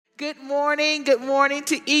Good morning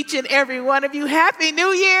to each and every one of you. Happy New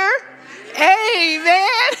Year.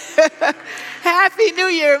 Amen. Happy New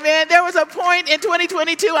Year, man. There was a point in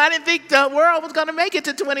 2022, I didn't think the world was going to make it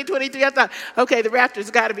to 2023. I thought, okay, the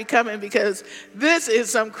rapture's got to be coming because this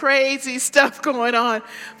is some crazy stuff going on.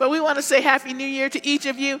 But we want to say Happy New Year to each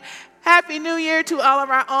of you. Happy New Year to all of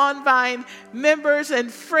our OnVine members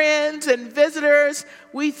and friends and visitors.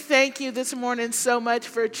 We thank you this morning so much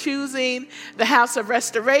for choosing the House of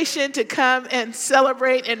Restoration to come and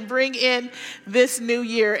celebrate and bring in this new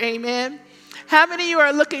year. Amen. How many of you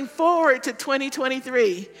are looking forward to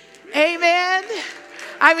 2023? Amen.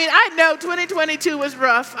 I mean, I know 2022 was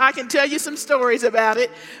rough. I can tell you some stories about it,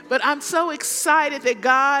 but I'm so excited that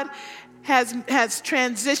God has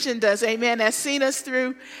transitioned us, amen, has seen us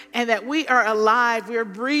through, and that we are alive. We're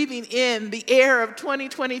breathing in the air of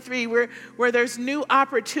 2023 where there's new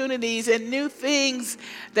opportunities and new things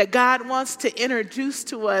that God wants to introduce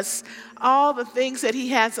to us, all the things that he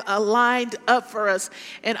has aligned up for us.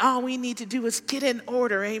 And all we need to do is get in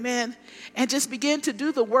order, amen, and just begin to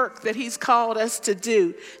do the work that he's called us to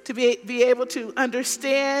do, to be able to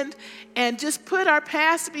understand and just put our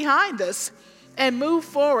past behind us and move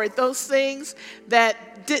forward. Those things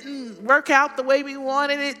that didn't work out the way we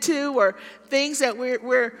wanted it to, or things that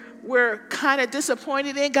we're kind of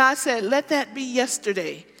disappointed in, God said, let that be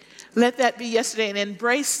yesterday. Let that be yesterday and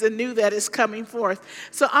embrace the new that is coming forth.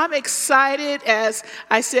 So I'm excited, as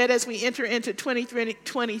I said, as we enter into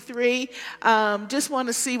 2023, just want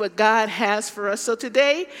to see what God has for us. So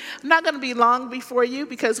today, I'm not going to be long before you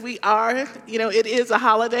because we are, it is a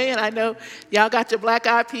holiday, and I know y'all got your black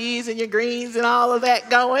eyed peas and your greens and all of that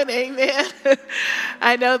going. Amen.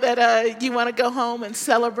 I know that you want to go home and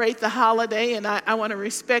celebrate the holiday, and I want to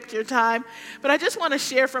respect your time. But I just want to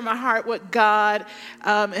share from my heart what God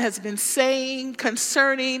has been saying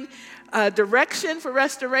concerning direction for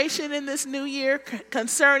restoration in this new year,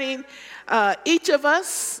 concerning each of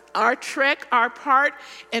us, our trek, our part,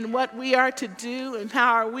 and what we are to do, and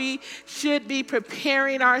how we should be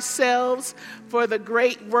preparing ourselves for the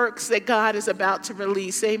great works that God is about to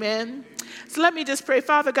release. Amen. So let me just pray.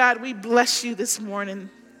 Father God, we bless you this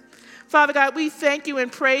morning. Father God, we thank you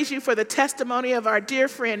and praise you for the testimony of our dear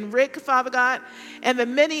friend Rick, Father God, and the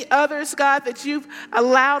many others, God, that you've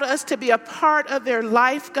allowed us to be a part of their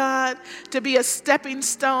life, God, to be a stepping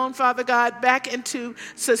stone, Father God, back into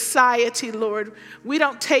society, Lord. We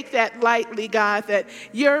don't take that lightly, God, that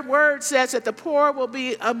your word says that the poor will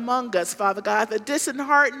be among us, Father God, the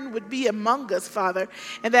disheartened would be among us, Father,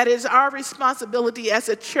 and that is our responsibility as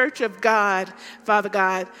a church of God, Father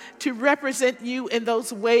God, to represent you in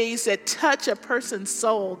those ways that touch a person's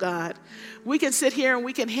soul, God. We can sit here and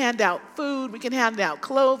we can hand out food, we can hand out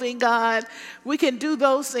clothing, God. We can do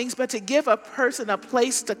those things, but to give a person a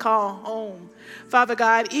place to call home, Father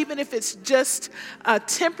God, even if it's just a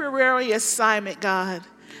temporary assignment, God,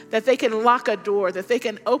 that they can lock a door, that they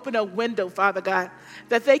can open a window, Father God,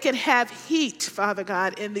 that they can have heat, Father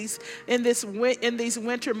God, in these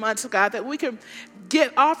winter months, God, that we can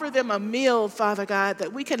offer them a meal, Father God,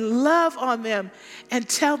 that we can love on them and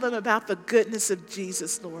tell them about the goodness of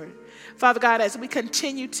Jesus, Lord. Father God, as we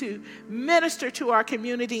continue to minister to our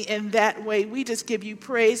community in that way, we just give you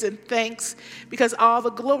praise and thanks because all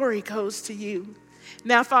the glory goes to you.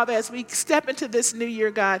 Now, Father, as we step into this new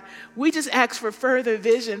year, God, we just ask for further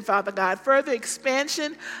vision, Father God, further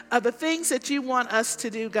expansion of the things that you want us to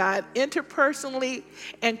do, God, interpersonally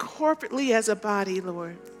and corporately as a body,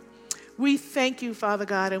 Lord. We thank you, Father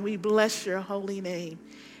God, and we bless your holy name.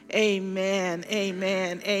 Amen,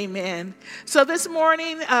 amen, amen. So this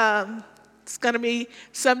morning, it's going to be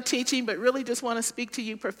some teaching, but really just want to speak to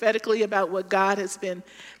you prophetically about what God has been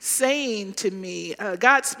saying to me.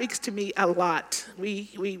 God speaks to me a lot. We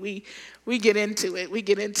get into it. We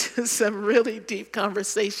get into some really deep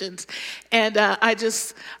conversations. And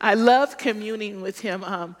I love communing with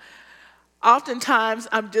him. Oftentimes,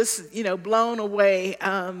 I'm just, blown away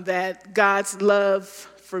that God's love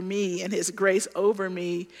for me and his grace over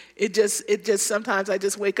me, it just sometimes I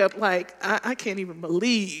just wake up like, I can't even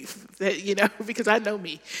believe that, because I know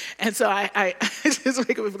me. And so I just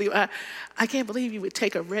wake up and believe, I can't believe you would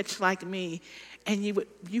take a wretch like me and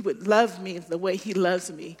you would love me the way he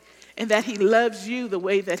loves me. And that he loves you the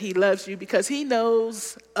way that he loves you because he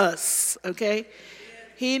knows us, okay?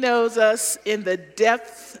 He knows us in the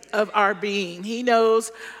depth of our being. He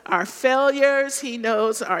knows our failures. He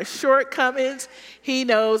knows our shortcomings. He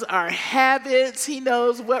knows our habits. He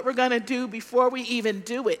knows what we're going to do before we even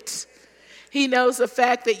do it. He knows the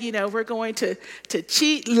fact that, we're going to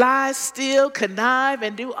cheat, lie, steal, connive,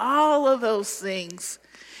 and do all of those things.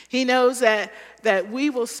 He knows that that we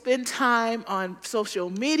will spend time on social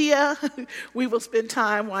media. We will spend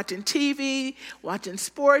time watching TV, watching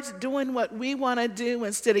sports, doing what we want to do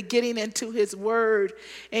instead of getting into his word.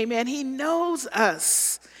 Amen. He knows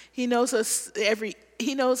us. He knows us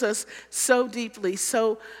he knows us so deeply,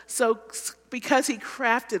 so because he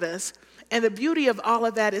crafted us. And the beauty of all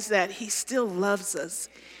of that is that he still loves us.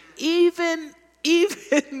 Even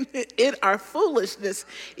in our foolishness,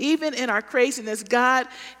 even in our craziness, God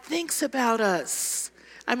thinks about us.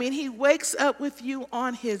 I mean, he wakes up with you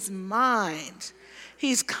on his mind.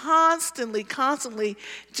 He's constantly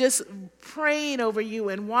just praying over you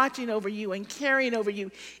and watching over you and caring over you,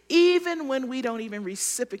 even when we don't even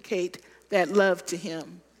reciprocate that love to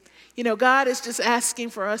him. You know, God is just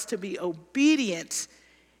asking for us to be obedient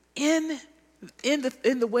in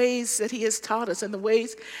the ways that he has taught us, in the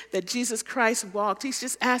ways that Jesus Christ walked. He's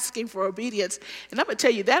just asking for obedience. And I'm going to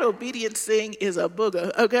tell you, that obedience thing is a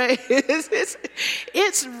booger, okay?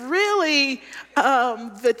 It's really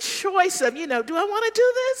the choice of, do I want to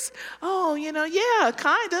do this? Oh, yeah,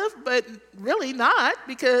 kind of, but really not,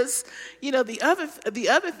 because, the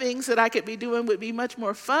other things that I could be doing would be much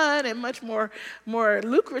more fun and much more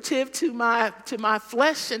lucrative to my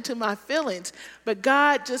flesh and to my feelings. But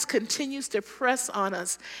God just continues to press on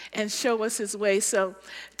us and show us his way. So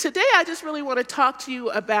today I just really want to talk to you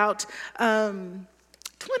about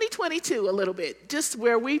 2022 a little bit, just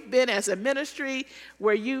where we've been as a ministry,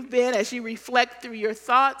 where you've been as you reflect through your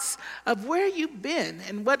thoughts of where you've been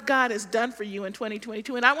and what God has done for you in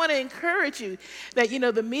 2022. And I want to encourage you that,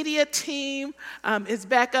 the media team is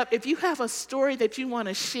back up. If you have a story that you want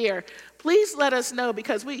to share, please let us know,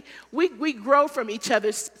 because we grow from each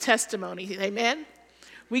other's testimony. Amen.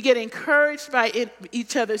 We get encouraged by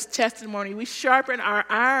each other's testimony. We sharpen our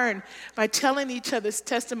iron by telling each other's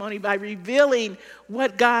testimony, by revealing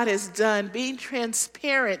what God has done, being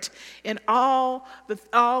transparent in all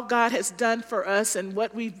God has done for us and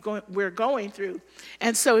what we're going through.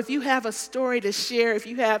 And so if you have a story to share, if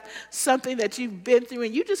you have something that you've been through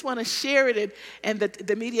and you just want to share it, and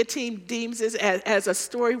the media team deems it as a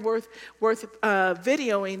story worth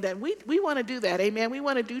videoing, then we want to do that. Amen. We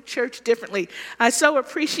want to do church differently. I so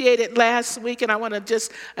appreciate it last week, and I want to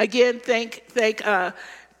just again thank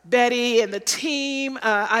Betty and the team.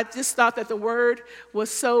 I just thought that the word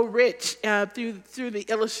was so rich through the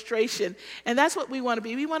illustration. And that's what we want to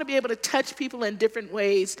be. We want to be able to touch people in different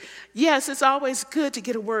ways. Yes, it's always good to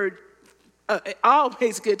get a word.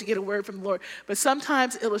 Always good to get a word from the Lord. But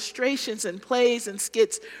sometimes illustrations and plays and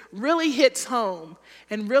skits really hits home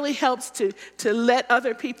and really helps to let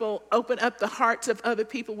other people open up the hearts of other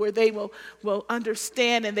people, where they will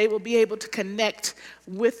understand and they will be able to connect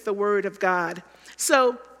with the word of God.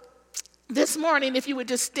 So this morning, if you would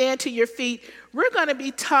just stand to your feet, we're going to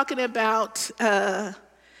be talking about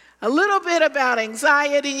a little bit about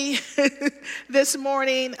anxiety this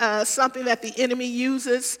morning, something that the enemy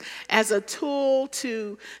uses as a tool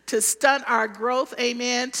to stunt our growth,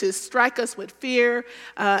 amen, to strike us with fear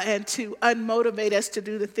and to unmotivate us to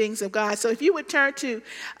do the things of God. So if you would turn to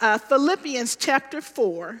Philippians chapter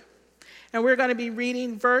 4, and we're going to be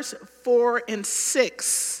reading verse 4 and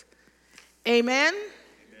 6. Amen?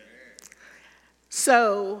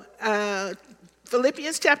 So,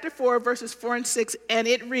 Philippians chapter 4, verses 4 and 6, and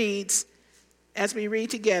it reads, as we read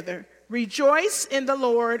together, "Rejoice in the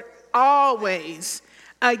Lord always.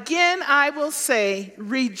 Again, I will say,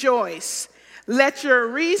 rejoice. Let your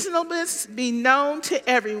reasonableness be known to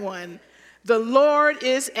everyone. The Lord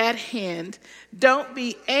is at hand. Don't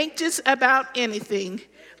be anxious about anything,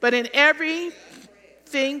 but in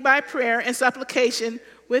everything by prayer and supplication,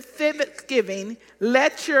 with thanksgiving,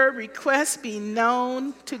 let your requests be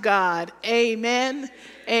known to God." Amen.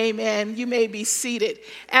 Amen. You may be seated.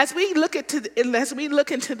 As we look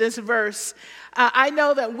into this verse, I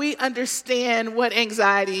know that we understand what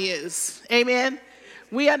anxiety is. Amen.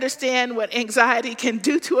 We understand what anxiety can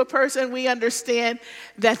do to a person. We understand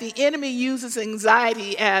that the enemy uses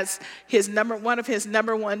anxiety as one of his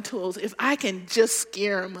number one tools. If I can just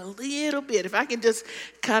scare him a little bit, if I can just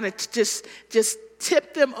kind of just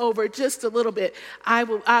tip them over just a little bit, I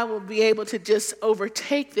will be able to just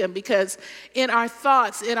overtake them, because in our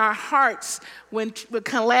thoughts, in our hearts, when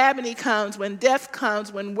calamity comes, when death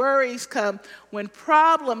comes, when worries come, when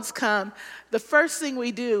problems come, the first thing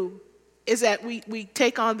we do is that we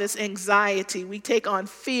take on this anxiety, we take on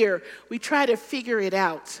fear, we try to figure it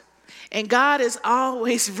out. And God is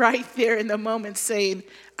always right there in the moment saying,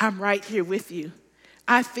 I'm right here with you.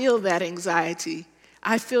 I feel that anxiety.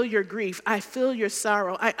 I feel your grief. I feel your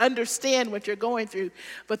sorrow. I understand what you're going through.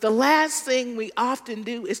 But the last thing we often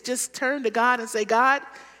do is just turn to God and say, God,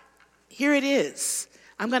 here it is.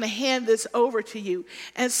 I'm going to hand this over to you.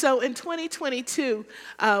 And so in 2022,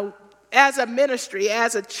 as a ministry,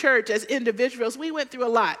 as a church, as individuals, we went through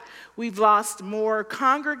a lot. We've lost more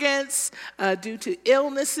congregants due to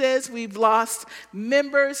illnesses. We've lost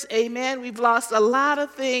members, amen. We've lost a lot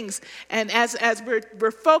of things. And as we're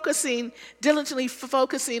diligently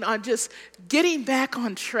focusing on just getting back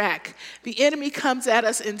on track, the enemy comes at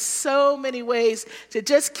us in so many ways to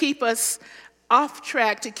just keep us off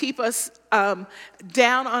track, to keep us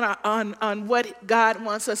down on what God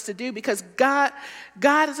wants us to do, because God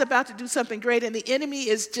is about to do something great, and the enemy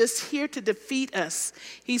is just here to defeat us.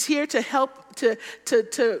 He's here to help to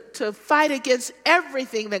fight against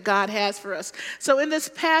everything that God has for us. So in this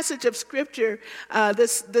passage of Scripture,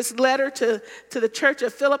 this letter to the church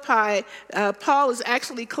of Philippi, Paul is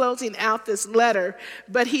actually closing out this letter,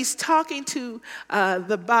 but he's talking to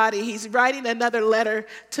the body. He's writing another letter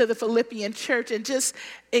to the Philippian church and just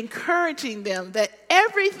encouraging them that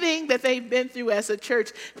everything that they've been through as a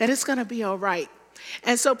church, that it's going to be all right.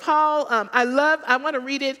 And so Paul, I want to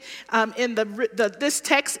read it in this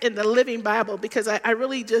text in the Living Bible, because I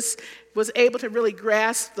really just was able to really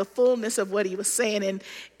grasp the fullness of what he was saying. And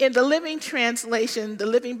in the Living Translation, the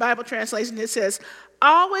Living Bible translation, it says,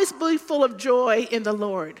 "Always be full of joy in the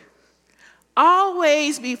Lord.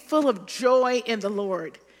 Always be full of joy in the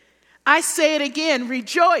Lord. I say it again,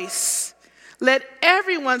 rejoice. Let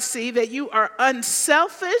everyone see that you are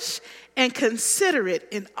unselfish and considerate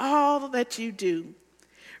in all that you do.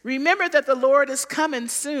 Remember that the Lord is coming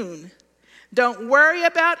soon. Don't worry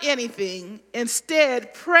about anything.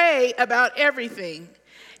 Instead, pray about everything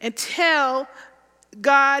and tell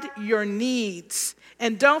God your needs.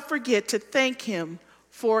 And don't forget to thank him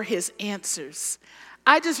for his answers."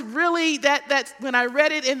 I just really, that when I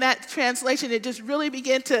read it in that translation, it just really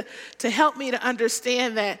began to help me to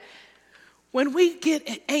understand that when we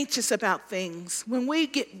get anxious about things, when we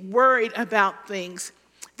get worried about things,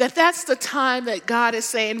 that's the time that God is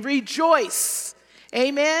saying, rejoice.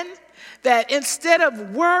 Amen? That instead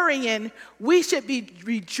of worrying, we should be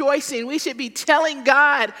rejoicing. We should be telling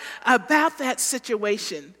God about that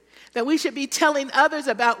situation. That we should be telling others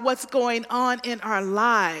about what's going on in our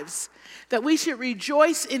lives. That we should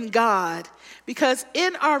rejoice in God, because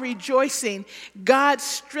in our rejoicing, God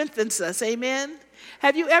strengthens us. Amen?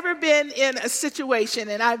 Have you ever been in a situation,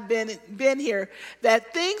 and I've been here,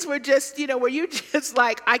 that things were just, where you just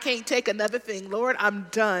like, I can't take another thing. Lord, I'm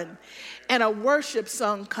done. And a worship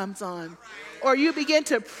song comes on. Or you begin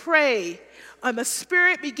to pray, and the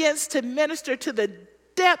Spirit begins to minister to the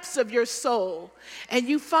depths of your soul, and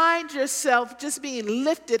you find yourself just being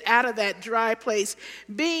lifted out of that dry place,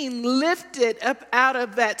 being lifted up out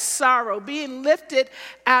of that sorrow, being lifted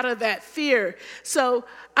out of that fear. So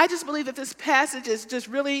I just believe that this passage is just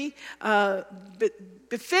really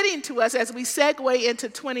befitting to us as we segue into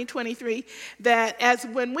 2023, that as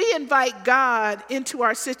when we invite God into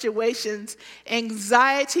our situations,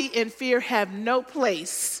 anxiety and fear have no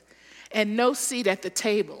place and no seat at the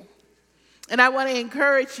table. And I want to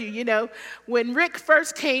encourage you, when Rick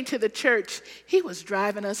first came to the church, he was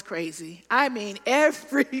driving us crazy. I mean,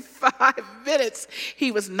 every 5 minutes,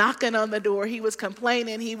 he was knocking on the door. He was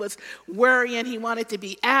complaining. He was worrying. He wanted to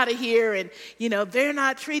be out of here. And, they're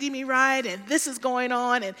not treating me right. And this is going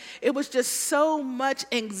on. And it was just so much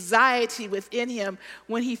anxiety within him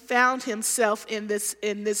when he found himself in this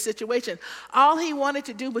situation. All he wanted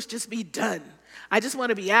to do was just be done. I just want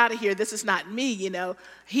to be out of here. This is not me,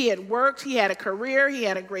 He had worked, he had a career, he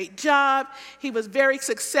had a great job. He was very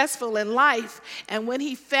successful in life. And when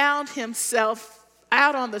he found himself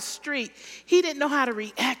out on the street, he didn't know how to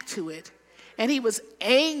react to it. And he was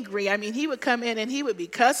angry. I mean, he would come in and he would be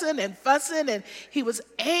cussing and fussing, and he was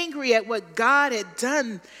angry at what God had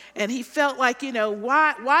done. And he felt like,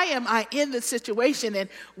 why am I in this situation, and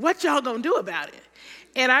what y'all gonna do about it?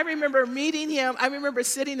 And I remember meeting him. I remember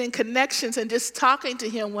sitting in Connections and just talking to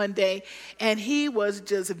him one day, and he was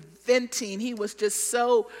just venting. He was just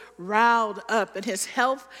so riled up, and his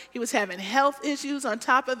health, he was having health issues on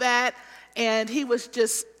top of that, and he was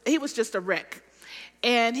just a wreck.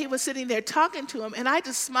 And he was sitting there talking to him, and I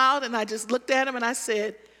just smiled, and I just looked at him, and I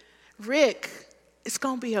said, Rick, it's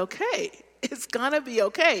going to be okay. It's going to be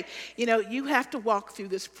okay. You have to walk through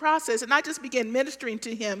this process. And I just began ministering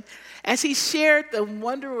to him as he shared the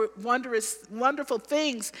wonderful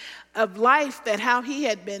things of life, that how he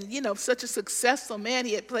had been, such a successful man.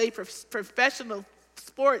 He had played professional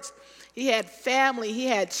sports. He had family. He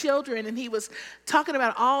had children. And he was talking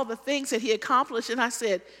about all the things that he accomplished. And I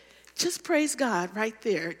said, just praise God right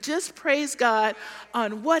there. Just praise God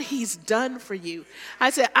on what he's done for you. I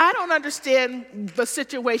said, I don't understand the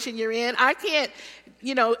situation you're in. I can't,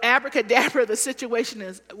 abracadabra the situation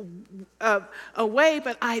is away,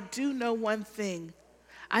 but I do know one thing.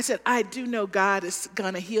 I said, I do know God is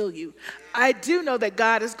going to heal you. I do know that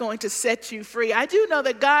God is going to set you free. I do know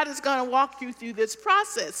that God is going to walk you through this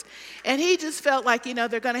process. And he just felt like,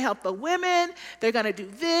 they're going to help the women. They're going to do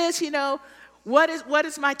this, What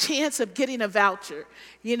is my chance of getting a voucher?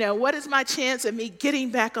 What is my chance of me getting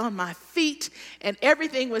back on my feet? And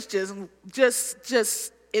everything was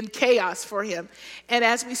just in chaos for him. And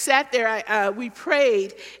as we sat there, we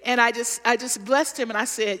prayed, and I just blessed him, and I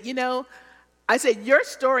said, your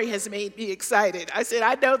story has made me excited. I said,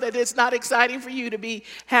 I know that it's not exciting for you to be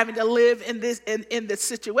having to live in this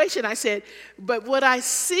situation. I said, but what I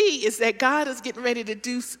see is that God is getting ready to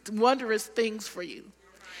do wondrous things for you.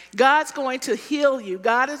 God's going to heal you.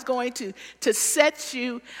 God is going to set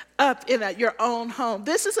you up in your own home.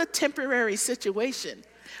 This is a temporary situation,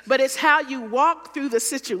 but it's how you walk through the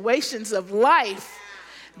situations of life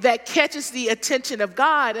that catches the attention of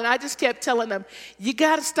God. And I just kept telling them, you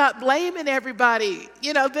got to stop blaming everybody.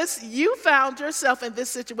 You found yourself in this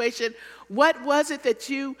situation. What was it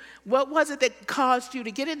that caused you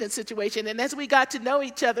to get in this situation? And as we got to know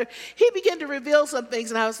each other, he began to reveal some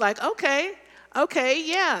things, and I was like, okay,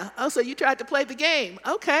 yeah. Oh, so you tried to play the game.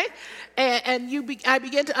 Okay. And I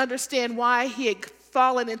began to understand why he had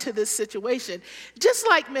fallen into this situation. Just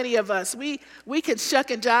like many of us, we can shuck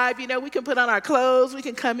and jive, we can put on our clothes, we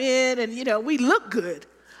can come in and, we look good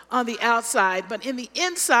on the outside, but in the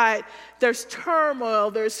inside, there's turmoil,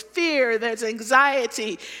 there's fear, there's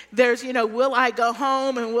anxiety, there's, will I go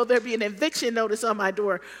home and will there be an eviction notice on my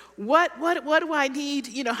door? What do I need?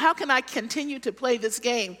 How can I continue to play this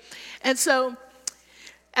game? And so,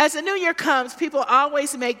 as the new year comes, people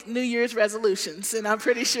always make New Year's resolutions, and I'm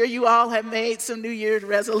pretty sure you all have made some New Year's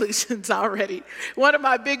resolutions already. One of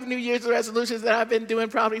my big New Year's resolutions that I've been doing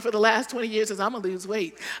probably for the last 20 years is I'm going to lose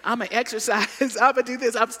weight. I'm going to exercise. I'm going to do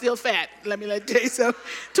this. I'm still fat. Let me tell you. So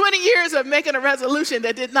 20 years of making a resolution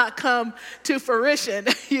that did not come to fruition,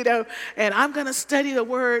 and I'm going to study the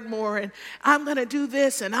word more, and I'm going to do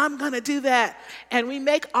this, and I'm going to do that. And we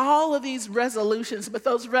make all of these resolutions, but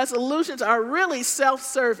those resolutions are really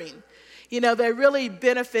self-serving. They're really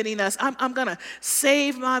benefiting us. I'm going to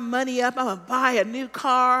save my money up. I'm going to buy a new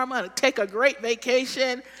car. I'm going to take a great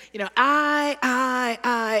vacation. I'm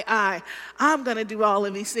going to do all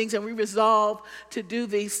of these things, and we resolve to do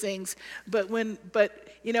these things. But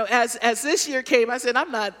as this year came, I said,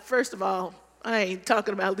 first of all, I ain't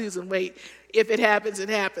talking about losing weight. If it happens, it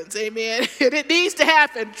happens. Amen. It needs to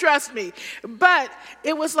happen. Trust me. But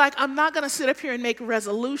it was like, I'm not going to sit up here and make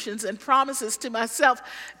resolutions and promises to myself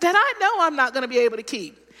that I know I'm not going to be able to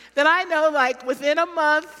keep. That I know, like, within a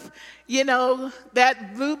month,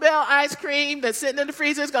 that Blue Bell ice cream that's sitting in the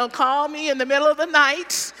freezer is going to call me in the middle of the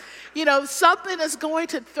night. Something is going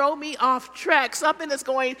to throw me off track. Something is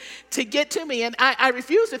going to get to me. And I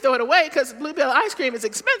refuse to throw it away because Blue Bell ice cream is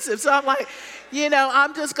expensive. So I'm like,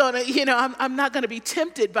 I'm just going to, I'm not going to be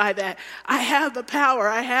tempted by that. I have the power.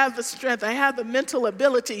 I have the strength. I have the mental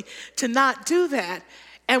ability to not do that.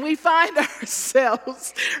 And we find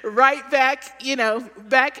ourselves right back,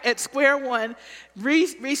 back at square one,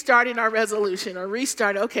 restarting our resolution or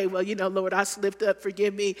okay, well, Lord, I slipped up,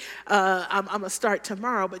 forgive me. I'm going to start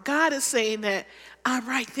tomorrow. But God is saying that I'm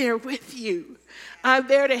right there with you. I'm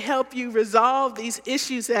there to help you resolve these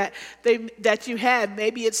issues that you have.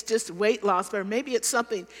 Maybe it's just weight loss, but maybe it's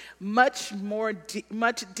something much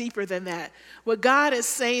deeper than that. What God is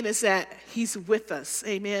saying is that he's with us,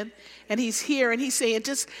 amen? And he's here, and he's saying,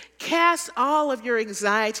 just cast all of your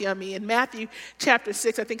anxiety on me. In Matthew chapter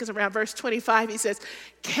 6, I think it's around verse 25, he says,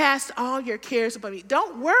 cast all your cares upon me.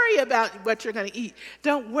 Don't worry about what you're going to eat.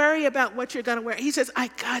 Don't worry about what you're going to wear. He says, I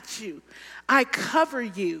got you. I cover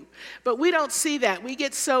you. But we don't see that. We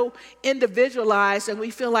get so individualized and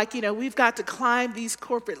we feel like, we've got to climb these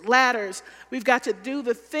corporate ladders. We've got to do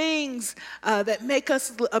the things that make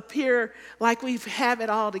us appear like we have it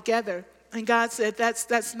all together. And God said,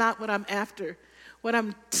 that's not what I'm after. What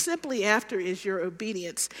I'm simply after is your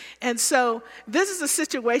obedience. And so this is a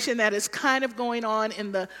situation that is kind of going on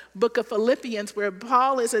in the book of Philippians where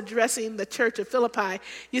Paul is addressing the church of Philippi.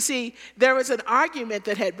 You see, there was an argument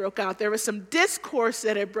that had broke out. There was some discourse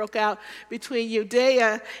that had broke out between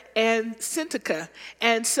Judea and Syntyche.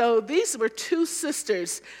 And so these were two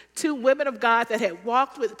sisters, two women of God that had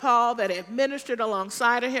walked with Paul, that had ministered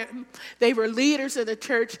alongside of him. They were leaders in the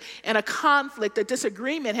church, and a conflict, a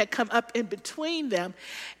disagreement had come up in between them.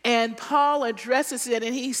 And Paul addresses it,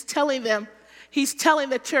 and he's telling them, he's telling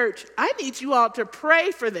the church, I need you all to pray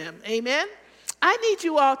for them. Amen? I need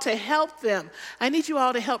you all to help them. I need you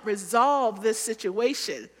all to help resolve this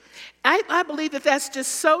situation. I believe that that's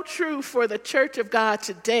just so true for the church of God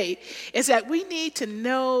today, is that we need to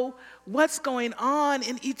know what's going on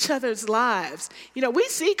in each other's lives. You know, we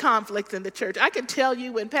see conflict in the church. I can tell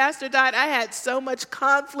you when Pastor died, I had so much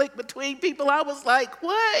conflict between people. I was like,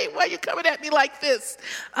 why are you coming at me like this?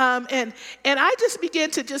 And I just began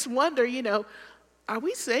to just wonder, you know, are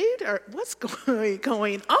we saved or what's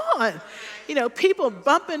going on? You know, people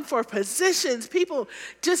bumping for positions, people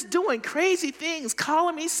just doing crazy things,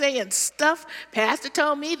 calling me, saying stuff. Pastor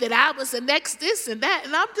told me that I was the next this and that.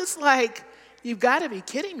 And I'm just like, you've got to be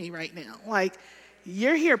kidding me right now. Like,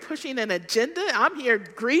 you're here pushing an agenda. I'm here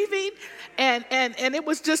grieving. And it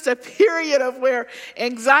was just a period of where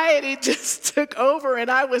anxiety just took over.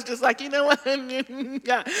 And I was just like, you know what?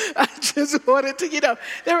 I just wanted to, you know,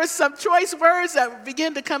 there were some choice words that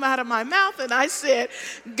began to come out of my mouth. And I said,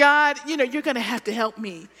 God, you know, you're going to have to help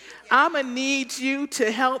me. I'm going to need you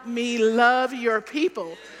to help me love your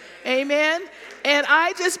people. Amen. And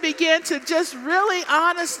I just began to just really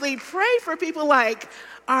honestly pray for people like,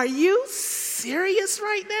 are you serious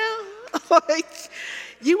right now? Like,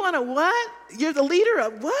 you want to what? You're the leader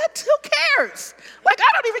of what? Who cares? Like, I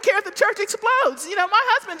don't even care if the church explodes. You know, my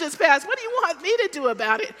husband just passed. What do you want me to do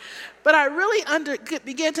about it? But I really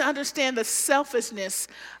began to understand the selfishness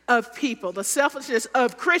of people, the selfishness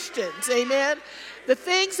of Christians, amen? The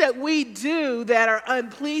things that we do that are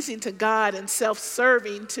unpleasing to God and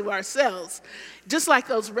self-serving to ourselves, just like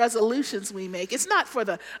those resolutions we make. It's not for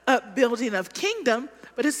the upbuilding of kingdom,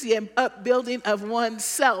 but it's the upbuilding of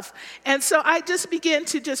oneself. And so I just began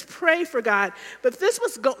to just pray for God. But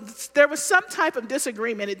there was some type of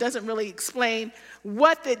disagreement. It doesn't really explain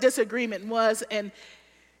what the disagreement was. And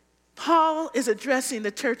Paul is addressing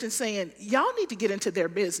the church and saying, y'all need to get into their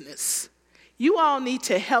business. You all need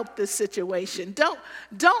to help this situation. Don't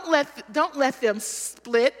let them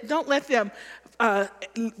split. Don't let them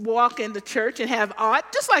walk in the church and have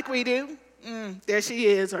aught, just like we do. There she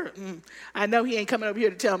is, or I know he ain't coming over here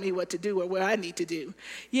to tell me what to do or what I need to do.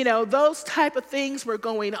 You know, those type of things were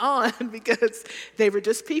going on because they were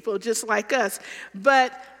just people just like us.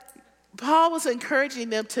 But Paul was encouraging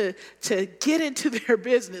them to get into their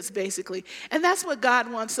business, basically. And that's what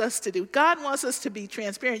God wants us to do. God wants us to be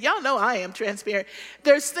transparent. Y'all know I am transparent.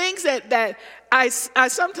 There's things that I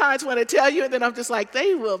sometimes want to tell you, and then I'm just like,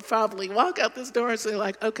 they will probably walk out this door and say,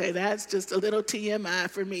 like, okay, that's just a little TMI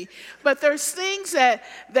for me. But there's things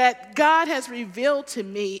that God has revealed to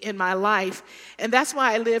me in my life, and that's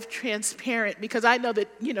why I live transparent, because I know that,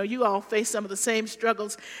 you know, you all face some of the same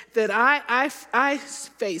struggles that I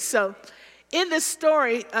face. So in this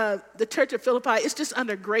story, the church of Philippi is just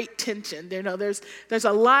under great tension. You know, there's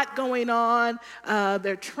a lot going on.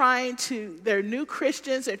 They're new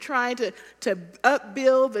Christians. They're trying to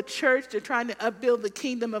upbuild the church. They're trying to upbuild the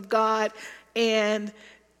kingdom of God. And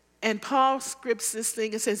Paul scripts this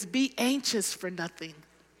thing and says, be anxious for nothing.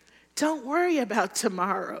 Don't worry about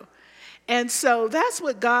tomorrow. And so that's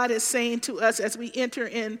what God is saying to us as we enter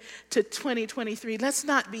into 2023. Let's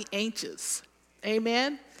not be anxious.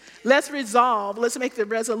 Amen. Let's make the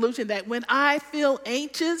resolution that when I feel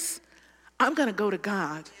anxious, I'm going to go to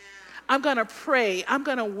God. I'm going to pray. I'm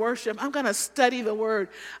going to worship. I'm going to study the word.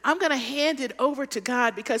 I'm going to hand it over to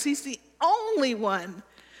God because he's the only one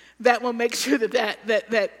that will make sure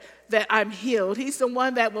that I'm healed. He's the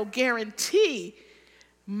one that will guarantee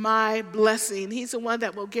my blessing. He's the one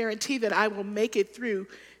that will guarantee that I will make it through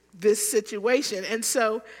this situation. And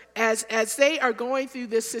so as they are going through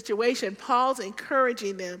this situation, Paul's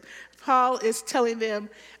encouraging them. Paul is telling them,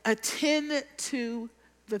 attend to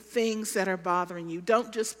the things that are bothering you.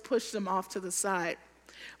 Don't just push them off to the side,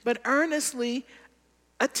 but earnestly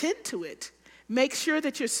attend to it. Make sure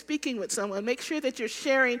that you're speaking with someone. Make sure that you're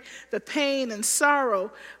sharing the pain and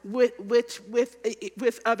sorrow with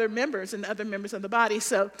other members and other members of the body.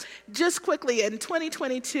 So just quickly, in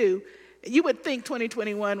 2022, you would think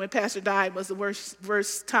 2021, when Pastor died, was the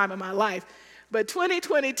worst time of my life. But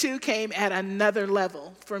 2022 came at another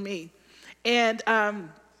level for me. And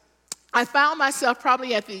I found myself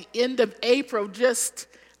probably at the end of April,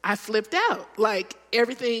 I flipped out. Like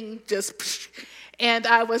everything just, and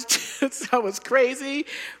I was crazy.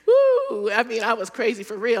 Woo! I mean, I was crazy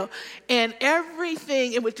for real. And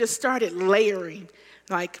everything, it was just started layering,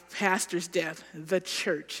 like pastor's death, the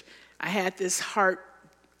church.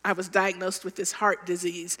 I was diagnosed with this heart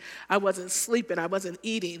disease. I wasn't sleeping. I wasn't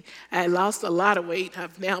eating. I lost a lot of weight.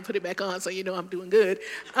 I've now put it back on, so you know I'm doing good.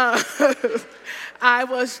 I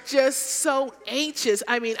was just so anxious.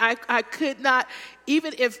 I mean, I could not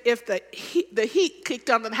even if the heat kicked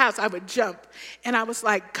onto the house, I would jump. And I was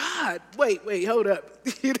like, God, wait, hold up.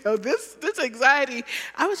 This anxiety,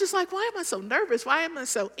 I was just like, why am I so nervous? Why am I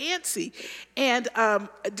so antsy? And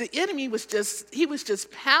the enemy was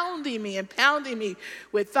just pounding me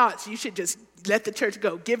with thoughts. You should just let the church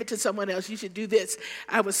go. Give it to someone else. You should do this.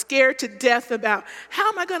 I was scared to death about, how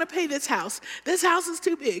am I going to pay this house? This house is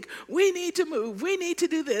too big. We need to move. We need to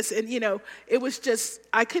do this. And, it was just,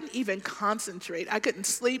 I couldn't even concentrate. I couldn't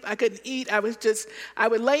sleep. I couldn't eat. I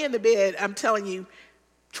would lay in the bed, I'm telling you,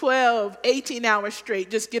 12, 18 hours straight,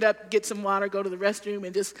 just get up, get some water, go to the restroom,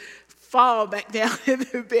 and just fall back down in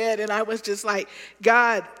the bed. And I was just like,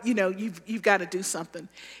 God, you've got to do something.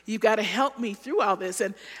 You've got to help me through all this.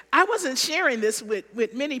 And I wasn't sharing this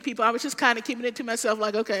with many people. I was just kind of keeping it to myself,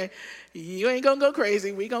 like, okay, you ain't going to go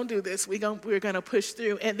crazy. We're going to do this. We're going to push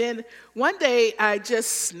through. And then one day I just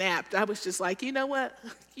snapped. I was just like, you know what?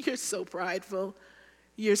 You're so prideful.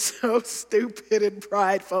 You're so stupid and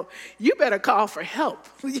prideful. You better call for help.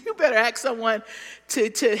 You better ask someone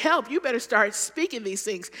to help. You better start speaking these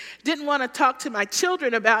things. Didn't want to talk to my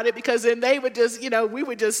children about it because then they would just, we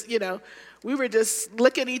were just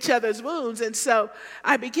licking each other's wounds. And so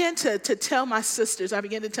I began to tell my sisters, I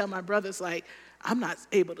began to tell my brothers, like, I'm not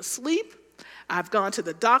able to sleep. I've gone to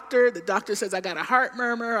the doctor. The doctor says I got a heart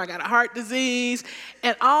murmur, I got a heart disease.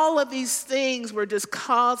 And all of these things were just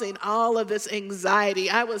causing all of this anxiety.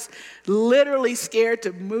 I was literally scared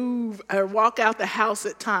to move or walk out the house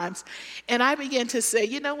at times. And I began to say,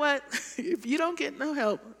 you know what? If you don't get no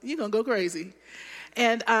help, you're going to go crazy.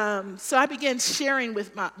 And so I began sharing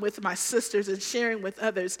with my sisters and sharing with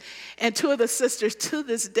others. And two of the sisters to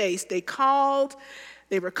this day, they called.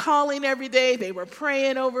 They were calling every day. They were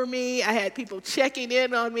praying over me. I had people checking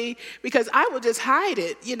in on me because I would just hide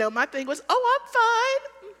it. My thing was, oh, I'm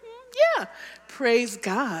fine. Yeah, praise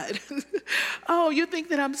God. Oh, you think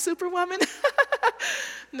that I'm Superwoman?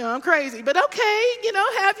 No, I'm crazy. But okay,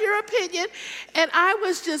 have your opinion. And I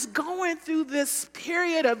was just going through this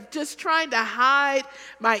period of just trying to hide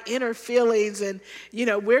my inner feelings. And,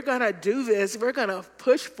 we're going to do this. We're going to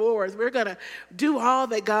push forward. We're going to do all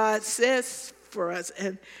that God says for us.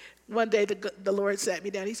 And one day the Lord sat me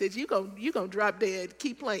down. He said, you gonna drop dead.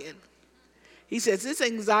 Keep playing. He says, this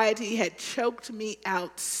anxiety had choked me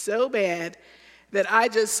out so bad that I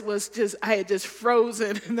had just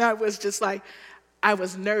frozen. And I was just like, I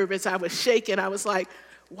was nervous. I was shaking. I was like,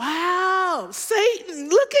 wow, Satan,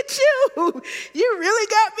 look at you. You really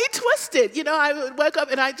got me twisted. I would wake up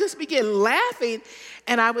and I just began laughing.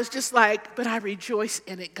 And I was just like, but I rejoice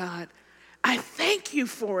in it, God. I thank you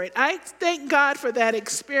for it. I thank God for that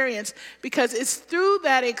experience because it's through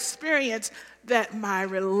that experience that my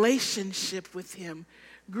relationship with him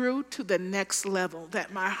grew to the next level,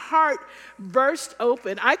 that my heart burst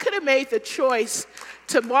open. I could have made the choice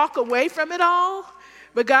to walk away from it all,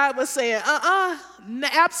 but God was saying,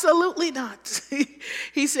 absolutely not.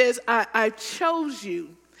 He says, I chose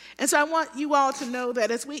you. And so I want you all to know that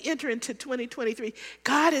as we enter into 2023,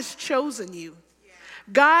 God has chosen you.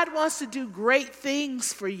 God wants to do great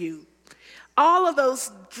things for you. All of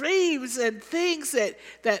those dreams and things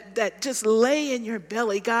that just lay in your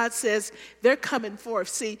belly, God says they're coming forth.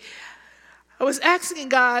 See, I was asking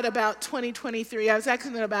God about 2023. I was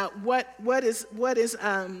asking him about what's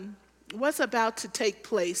about to take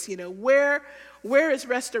place. Where is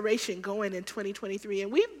restoration going in 2023?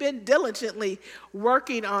 And we've been diligently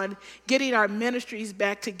working on getting our ministries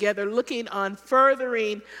back together, looking on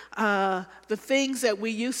furthering the things that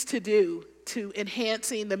we used to do to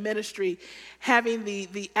enhancing the ministry, having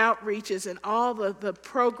the outreaches and all the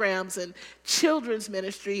programs and children's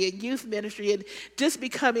ministry and youth ministry, and just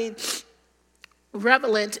becoming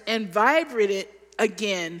relevant and vibrant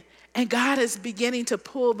again. And God is beginning to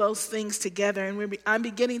pull those things together. And I'm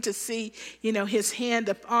beginning to see, his hand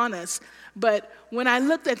upon us. But when I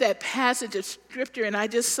looked at that passage of scripture and I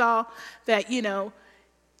just saw that,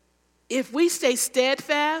 if we stay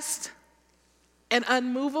steadfast and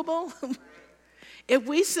unmovable, if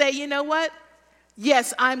we say, you know what?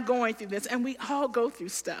 Yes, I'm going through this. And we all go through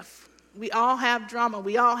stuff. We all have drama.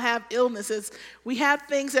 We all have illnesses. We have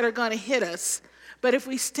things that are going to hit us. But if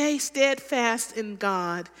we stay steadfast in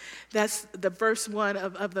God, that's the verse 1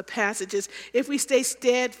 of the passages. If we stay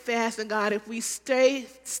steadfast in God, if we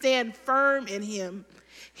stand firm in him,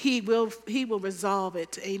 he will resolve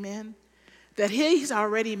it. Amen. That he's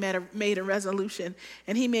already made a resolution,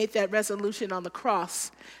 and he made that resolution on the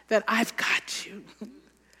cross, that I've got you.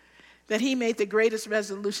 That he made the greatest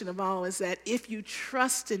resolution of all is that if you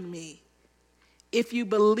trust in me, if you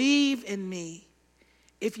believe in me,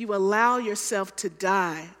 if you allow yourself to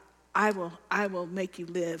die, I will make you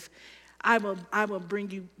live. I will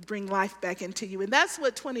bring life back into you. And that's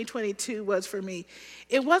what 2022 was for me.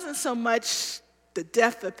 It wasn't so much the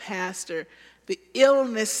death of pastor, the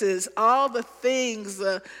illnesses, all the things,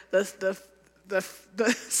 the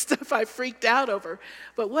stuff I freaked out over.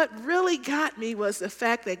 But what really got me was the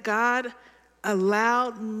fact that God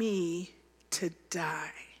allowed me to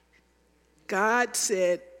die. God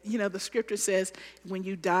said, the scripture says, when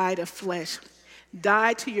you die to flesh,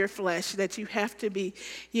 die to your flesh, that you have to be,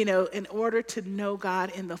 in order to know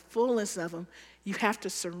God in the fullness of him, you have to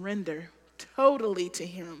surrender totally to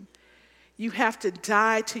him. You have to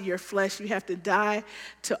die to your flesh. You have to die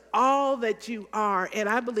to all that you are. And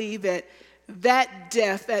I believe that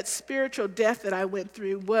death, that spiritual death that I went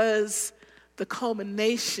through was the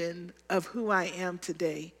culmination of who I am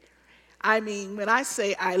today. I mean, when I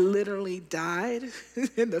say I literally died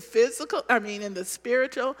in the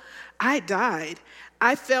spiritual, I died.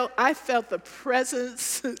 I felt the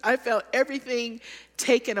presence. I felt everything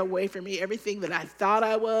taken away from me, everything that I thought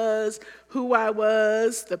I was, who I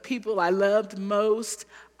was, the people I loved most.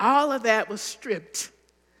 All of that was stripped.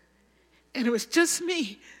 And it was just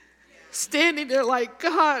me standing there like,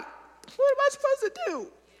 God, what am I supposed to do?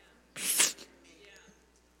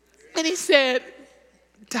 And he said,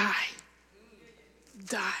 die.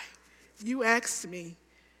 You asked me.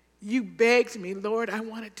 You begged me, Lord, I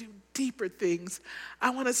want to do deeper things. I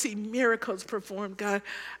want to see miracles performed, God.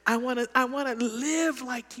 I want to live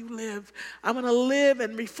like you live. I want to live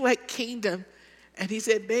and reflect kingdom. And he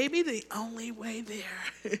said, baby, the only way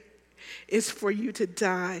there is for you to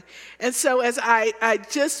die. And so as I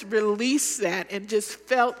just released that and just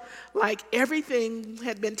felt like everything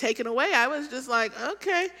had been taken away, I was just like,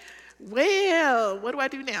 okay, well, what do I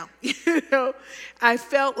do now? I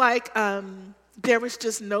felt like there was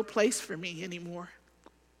just no place for me anymore.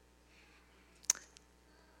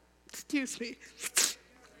 Excuse me.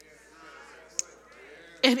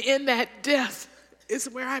 And in that death is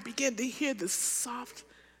where I began to hear the soft,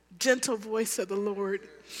 gentle voice of the Lord.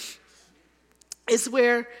 It's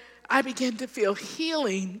where I began to feel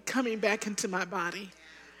healing coming back into my body.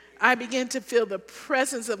 I began to feel the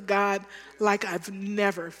presence of God like I've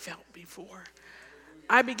never felt before.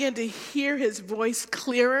 I began to hear his voice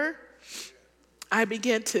clearer. I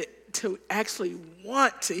began to actually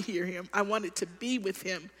want to hear him. I wanted to be with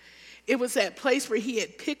him. It was that place where he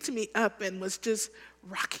had picked me up and was just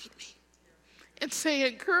rocking me and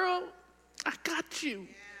saying, girl, I got you.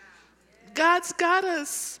 God's got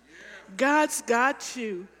us. God's got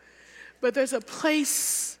you. But there's a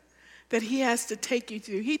place that he has to take you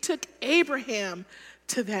through. He took Abraham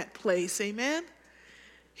to that place, amen?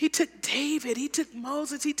 He took David, he took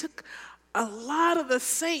Moses, he took a lot of the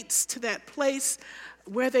saints to that place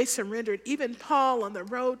where they surrendered. Even Paul on the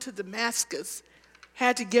road to Damascus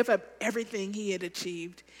had to give up everything he had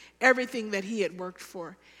achieved, everything that he had worked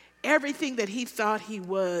for, everything that he thought he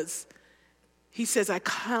was. He says, I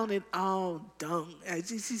count it all dung.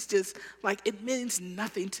 He's just like, it means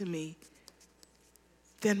nothing to me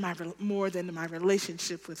more than my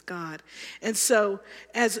relationship with God. And so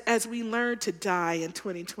as we learn to die in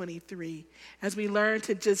 2023, as we learn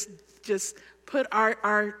to just put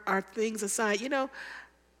our things aside, we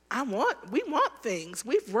want things.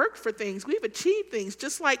 We've worked for things. We've achieved things,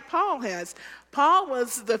 just like Paul has. Paul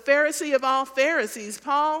was the Pharisee of all Pharisees.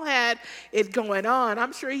 Paul had it going on.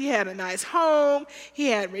 I'm sure he had a nice home. He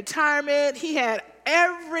had retirement. He had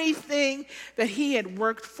everything that he had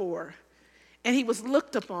worked for. And he was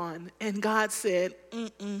looked upon, and God said,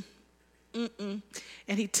 and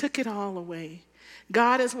he took it all away.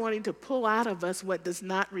 God is wanting to pull out of us what does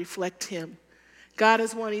not reflect him. God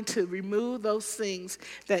is wanting to remove those things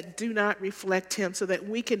that do not reflect him so that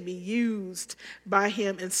we can be used by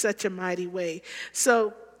him in such a mighty way.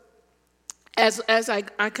 So as I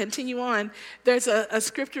continue on, there's a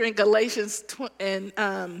scripture in Galatians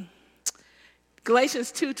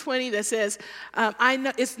 2:20 that says, I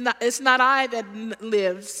know it's not I that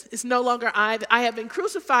lives. It's no longer I. I have been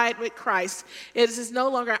crucified with Christ. It is no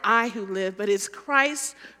longer I who live, but it's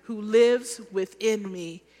Christ who lives within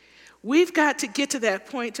me. We've got to get to that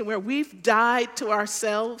point to where we've died to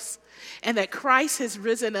ourselves and that Christ has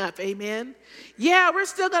risen up. Amen. Yeah, we're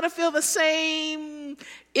still going to feel the same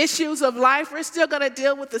issues of life. We're still going to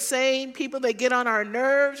deal with the same people that get on our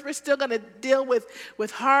nerves. We're still going to deal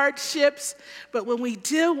with hardships. But when we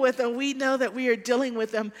deal with them, we know that we are dealing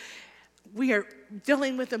with them. We are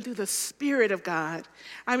dealing with them through the Spirit of God.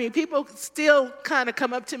 I mean, people still kind of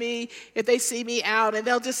come up to me if they see me out and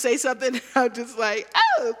they'll just say something. I'm just like,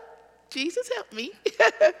 oh, Jesus help me.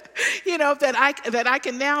 that I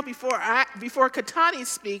can now, before Katani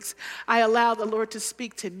speaks, I allow the Lord to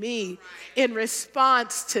speak to me in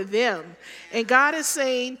response to them. And God is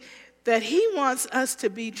saying that he wants us to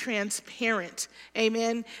be transparent.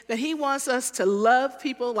 Amen. That he wants us to love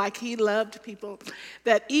people like he loved people.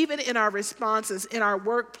 That even in our responses, in our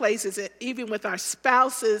workplaces, even with our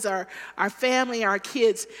spouses, our family, our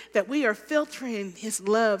kids, that we are filtering his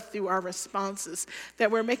love through our responses. That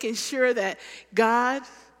we're making sure that God,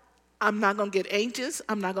 I'm not going to get anxious.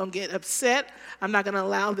 I'm not going to get upset. I'm not going to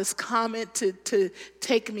allow this comment to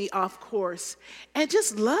take me off course. And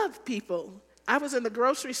just love people. I was in the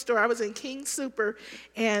grocery store. I was in King Super,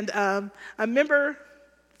 and a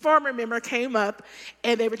former member came up,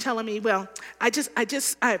 and they were telling me, well,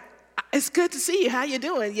 it's good to see you. How you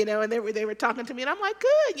doing? And they were talking to me, and I'm like,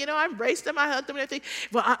 good. I embraced them. I hugged them and everything.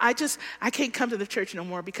 Well, I can't come to the church no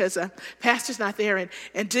more because pastor's not there,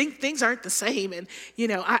 and things aren't the same. And,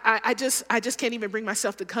 I just can't even bring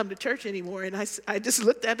myself to come to church anymore. And I just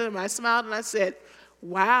looked at them, I smiled, and I said,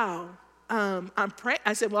 wow. I'm praying.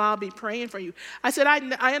 I said, well, I'll be praying for you. I said,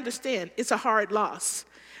 I understand. It's a hard loss.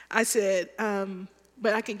 I said,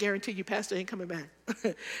 but I can guarantee you Pastor ain't coming back.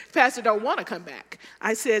 Pastor don't want to come back.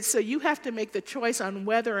 I said, so you have to make the choice on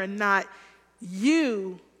whether or not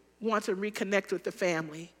you want to reconnect with the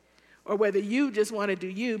family or whether you just want to do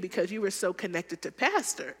you because you were so connected to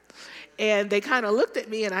Pastor. And they kind of looked at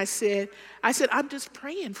me and I said, I'm just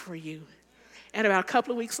praying for you. And about a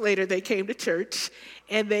couple of weeks later, they came to church,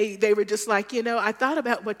 and they were just like, I thought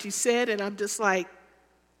about what you said, and I'm just like,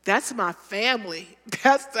 that's my family.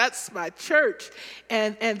 That's my church.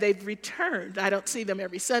 And they've returned. I don't see them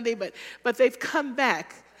every Sunday, but they've come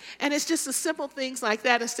back. And it's just the simple things like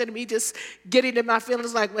that instead of me just getting in my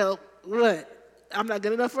feelings like, well, what? I'm not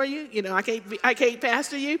good enough for you. I can't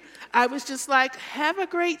pastor you. I was just like, have a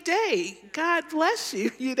great day. God bless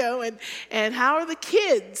you, and how are the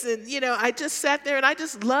kids? And, I just sat there and I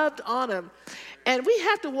just loved on them. And we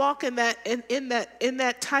have to walk in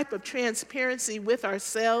that type of transparency with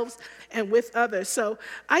ourselves and with others. So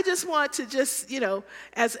I just want to just,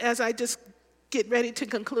 as I just get ready to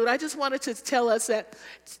conclude, I just wanted to tell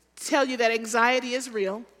you that anxiety is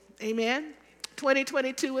real. Amen.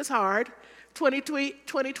 2022 is hard.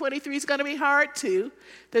 2023 is going to be hard too.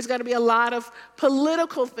 There's going to be a lot of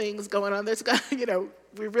political things going on.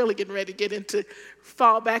 We're really getting ready to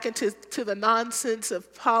fall back into the nonsense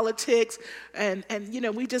of politics. And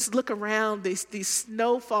we just look around, these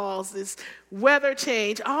snowfalls, this weather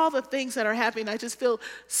change, all the things that are happening. I just feel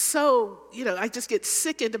so, I just get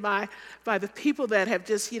sickened by the people that have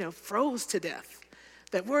just, froze to death,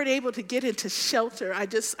 that weren't able to get into shelter.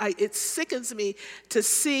 It sickens me to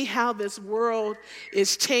see how this world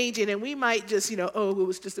is changing. And we might just, it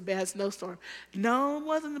was just a bad snowstorm. No, it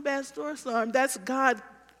wasn't a bad snowstorm. That's God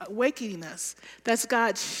waking us. That's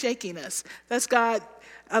God shaking us. That's God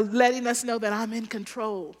letting us know that I'm in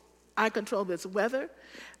control. I control this weather.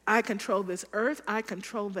 I control this earth. I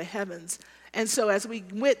control the heavens. And so as we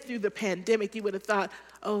went through the pandemic, you would have thought,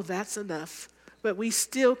 oh, that's enough. But we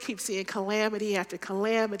still keep seeing calamity after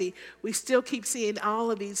calamity. We still keep seeing all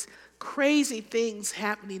of these crazy things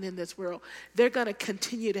happening in this world. They're going to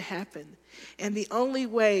continue to happen. And the only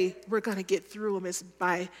way we're going to get through them is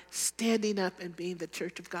by standing up and being the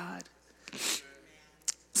church of God.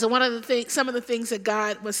 So some of the things that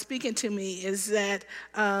God was speaking to me is that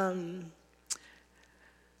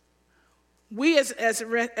we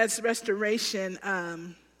as Restoration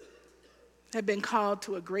have been called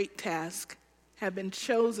to a great task. Have been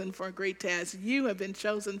chosen for a great task. You have been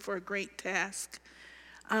chosen for a great task.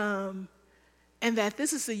 And that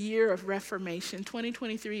this is the year of reformation.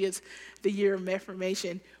 2023 is the year of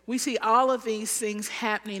reformation. We see all of these things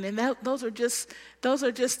happening, and those are just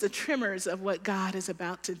the tremors of what God is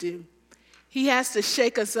about to do. He has to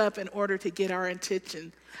shake us up in order to get our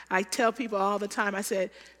attention. I tell people all the time, I said,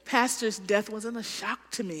 Pastor's death wasn't a shock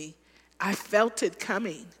to me. I felt it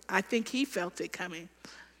coming. I think he felt it coming.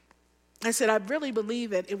 I said, I really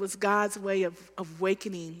believe that it was God's way of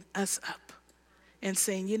wakening us up and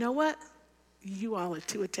saying, you know what? You all are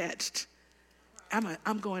too attached.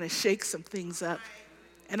 I'm going to shake some things up,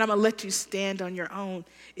 and I'm going to let you stand on your own.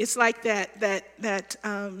 It's like that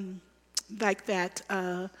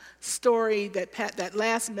story that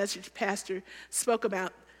last message Pastor spoke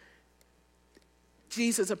about,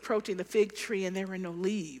 Jesus approaching the fig tree and there were no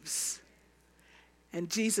leaves. And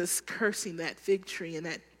Jesus cursing that fig tree, and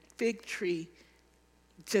that fig tree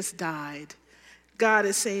just died. God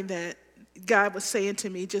is saying that. God was saying to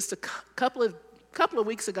me just a couple of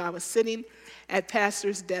weeks ago, I was sitting at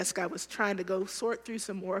Pastor's desk. I was trying to go sort through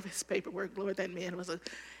some more of his paperwork. Lord, that man was a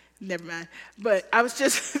Never mind. But I was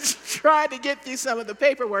just trying to get through some of the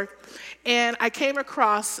paperwork, and I came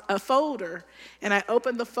across a folder, and I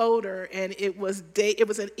opened the folder, and it was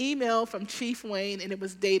an email from Chief Wayne, and it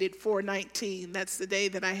was dated 4/19. That's the day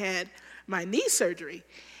that I had my knee surgery.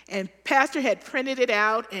 And Pastor had printed it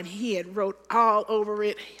out, and he had wrote all over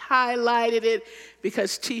it, highlighted it,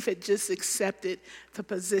 because Chief had just accepted the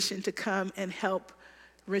position to come and help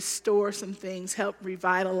restore some things, help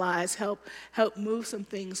revitalize, help move some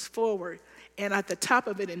things forward. And at the top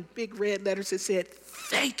of it in big red letters, it said,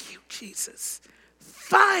 "Thank you, Jesus.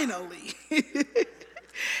 Finally."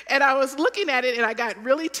 And I was looking at it, and I got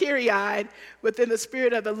really teary-eyed within the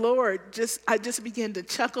Spirit of the Lord. I just began to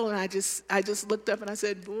chuckle, and I just looked up and I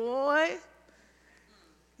said, "Boy,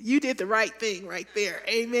 you did the right thing right there."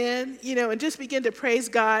 Amen. And just begin to praise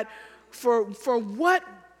God for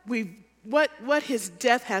what his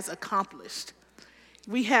death has accomplished.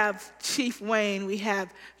 We have Chief Wayne, we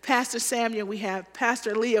have Pastor Samuel, we have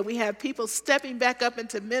Pastor Leah, we have people stepping back up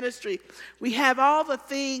into ministry. We have all the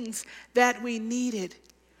things that we needed.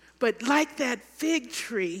 But like that fig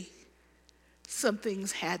tree, some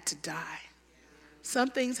things had to die. Some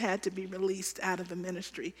things had to be released out of the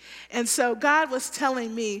ministry. And so God was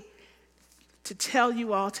telling me to tell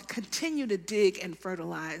you all to continue to dig and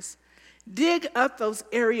fertilize. Dig up those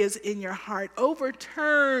areas in your heart.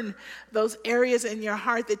 Overturn those areas in your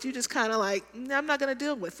heart that you just kind of like, I'm not going to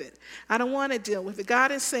deal with it. I don't want to deal with it.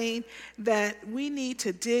 God is saying that we need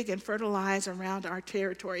to dig and fertilize around our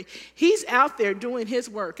territory. He's out there doing his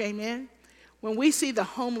work, amen? When we see the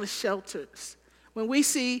homeless shelters, when we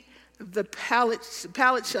see the pallet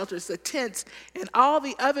shelters, the tents, and all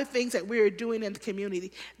the other things that we are doing in the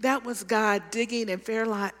community, that was God digging and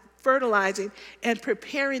fertilizing and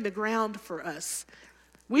preparing the ground for us.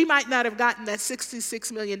 We might not have gotten that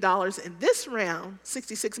 $66 million in this round,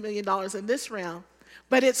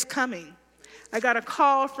 but it's coming. I got a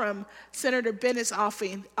call from Senator Bennett's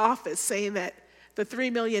office saying that the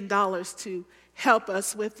 $3 million to help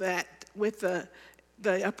us with that, with the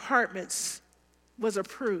apartments, was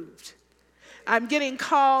approved. I'm getting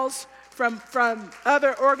calls from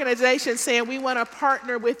other organizations saying we want to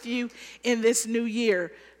partner with you in this new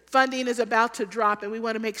year. Funding is about to drop, and we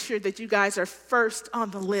want to make sure that you guys are first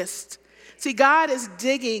on the list. See, God is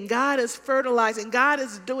digging, God is fertilizing, God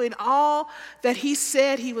is doing all that he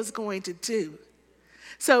said he was going to do.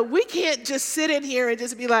 So we can't just sit in here and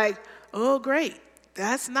just be like, oh, great,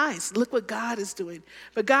 that's nice. Look what God is doing.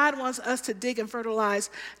 But God wants us to dig and fertilize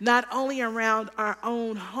not only around our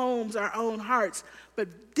own homes, our own hearts,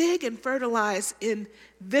 but dig and fertilize in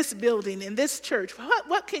this building, in this church.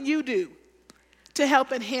 What can you do to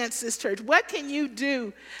help enhance this church? What can you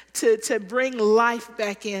do to bring life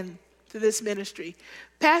back in to this ministry?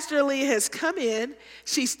 Pastor Leah has come in.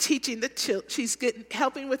 She's teaching she's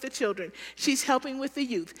helping with the children. She's helping with the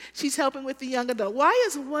youth. She's helping with the young adult. Why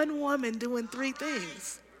is one woman doing three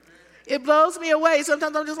things? It blows me away.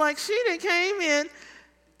 Sometimes I'm just like, she done came in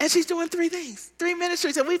and she's doing three things, three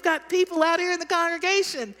ministries. And we've got people out here in the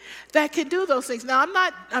congregation that can do those things. Now,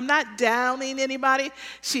 I'm not downing anybody.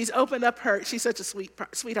 She's such a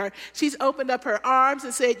sweetheart. She's opened up her arms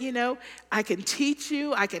and said, I can teach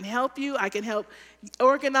you, I can help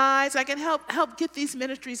organize, I can help get these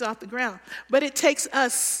ministries off the ground. But it takes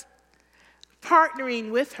us partnering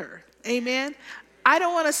with her, amen? I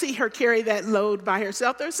don't want to see her carry that load by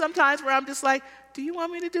herself. There's some times where I'm just like, do you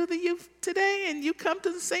want me to do the youth today? And you come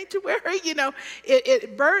to the sanctuary?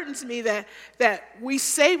 It burdens me that we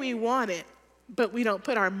say we want it, but we don't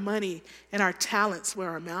put our money and our talents where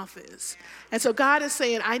our mouth is. And so God is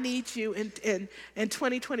saying, I need you in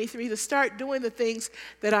 2023 to start doing the things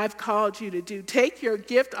that I've called you to do. Take your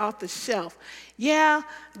gift off the shelf. Yeah,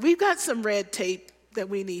 we've got some red tape that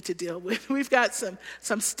we need to deal with. We've got some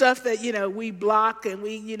stuff that, we block, and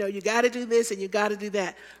you got to do this and you got to do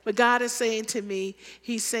that. But God is saying to me,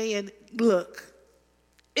 he's saying, look,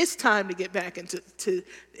 it's time to get back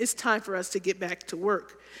it's time for us to get back to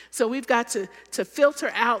work. So we've got to filter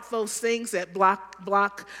out those things that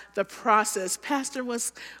block the process. Pastor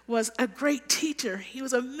was a great teacher. He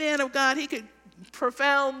was a man of God. He could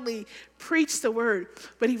profoundly preach the word,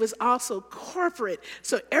 but he was also corporate.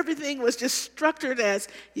 So everything was just structured as,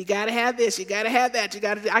 you got to have this, you got to have that,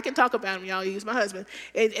 I can talk about him, y'all, he's my husband.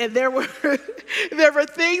 And there were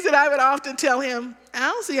things that I would often tell him, I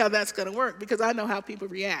don't see how that's going to work, because I know how people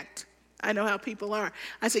react. I know how people are.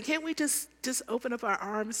 I said, can't we just open up our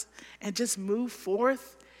arms and just move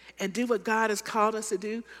forth and do what God has called us to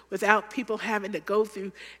do without people having to go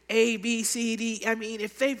through A, B, C, D? I mean,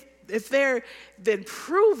 if they're been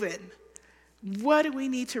proven What do we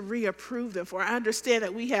need to reapprove them for? I understand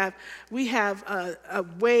that we have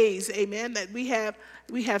ways, amen, that we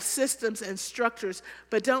have systems and structures,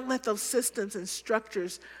 but don't let those systems and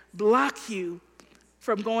structures block you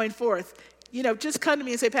from going forth. Just come to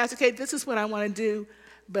me and say, Pastor Kate, this is what I want to do,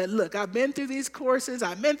 but look, I've been through these courses,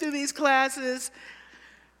 I've been through these classes,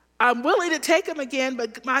 I'm willing to take them again,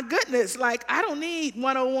 but my goodness, I don't need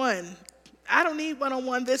 101. I don't need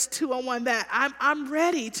 101 this, 201 that. I'm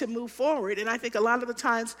ready to move forward. And I think a lot of the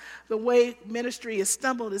times the way ministry is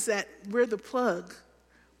stumbled is that we're the plug.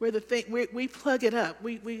 We're the thing. We plug it up.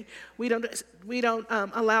 We don't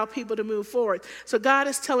allow people to move forward. So God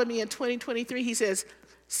is telling me in 2023, he says,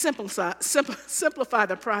 simplify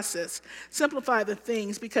the process. Simplify the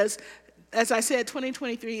things, because as I said,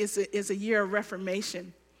 2023 is a year of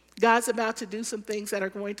reformation. God's about to do some things that are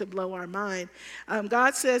going to blow our mind.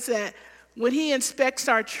 God says that when he inspects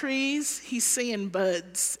our trees, he's seeing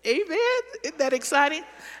buds. Amen? Isn't that exciting?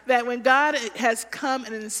 That when God has come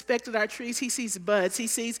and inspected our trees, he sees buds. He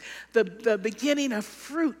sees the beginning of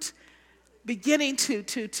fruit beginning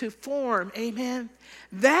to form. Amen?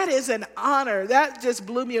 That is an honor. That just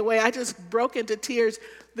blew me away. I just broke into tears,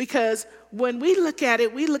 because when we look at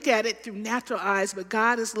it through natural eyes, but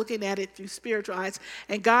God is looking at it through spiritual eyes.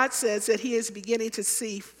 And God says that he is beginning to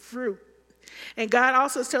see fruit. And God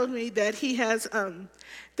also told me that he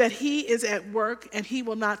is at work, and he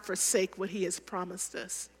will not forsake what he has promised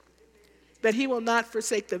us. That he will not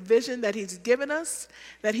forsake the vision that he's given us,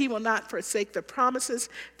 that he will not forsake the promises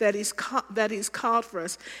that he's called for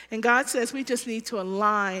us. And God says we just need to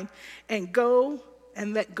align and go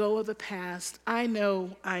and let go of the past. I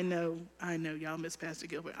know, y'all miss Pastor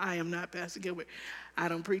Gilbert. I am not Pastor Gilbert. I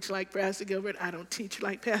don't preach like Pastor Gilbert. I don't teach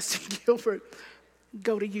like Pastor Gilbert.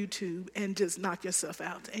 Go to YouTube and just knock yourself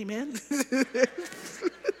out. Amen?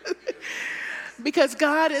 Because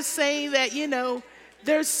God is saying that,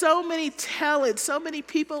 there's so many talents, so many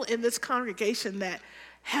people in this congregation that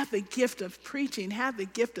have the gift of preaching, have the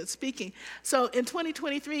gift of speaking. So in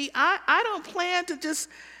 2023, I don't plan to just,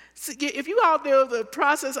 if you all knew the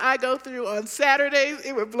process I go through on Saturdays,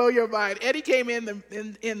 it would blow your mind. Eddie came in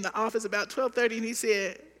the office about 12:30 and he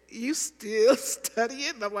said, "You still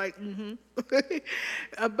studying?" And I'm like, mm-hmm.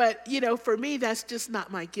 But, for me, that's just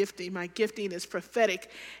not my gifting. My gifting is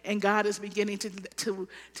prophetic, and God is beginning to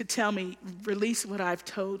tell me, release what I've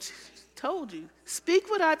told you. Speak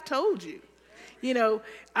what I've told you.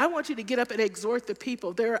 I want you to get up and exhort the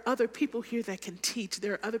people. There are other people here that can teach.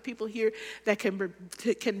 There are other people here that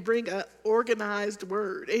can bring an organized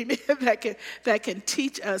word, amen, that can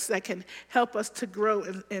teach us, that can help us to grow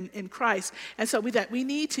in Christ. And so we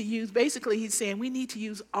need to use, basically he's saying we need to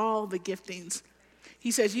use all the giftings. He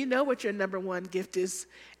says, you know what your number one gift is.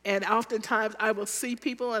 And oftentimes I will see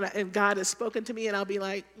people and God has spoken to me and I'll be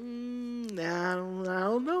like, I don't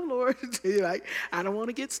know, Lord. I don't want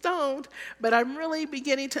to get stoned. But I'm really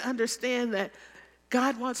beginning to understand that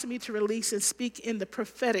God wants me to release and speak in the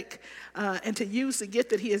prophetic and to use the gift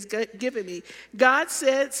that he has given me. God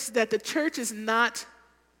says that the church does not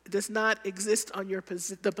exist on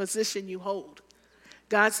the position you hold.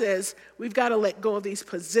 God says we've got to let go of these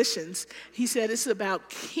positions. He said it's about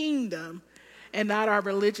kingdom and not our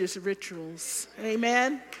religious rituals.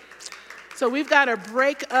 Amen? So we've got to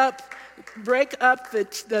break up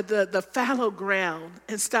the fallow ground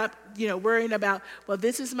and stop, worrying about, well,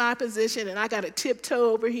 this is my position and I got to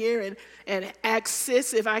tiptoe over here and ask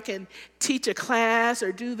sis if I can teach a class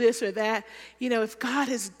or do this or that. If God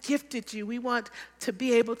has gifted you, we want to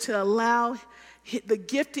be able to allow the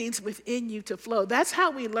giftings within you to flow. That's how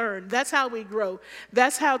we learn. That's how we grow.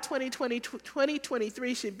 That's how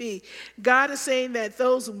 2023 should be. God is saying that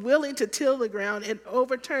those willing to till the ground and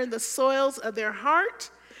overturn the soils of their heart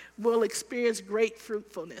will experience great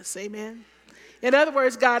fruitfulness. Amen. In other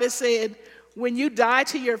words, God is saying, when you die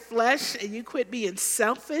to your flesh and you quit being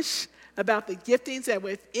selfish about the giftings that are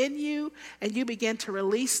within you, and you begin to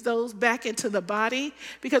release those back into the body,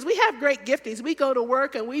 because we have great giftings. We go to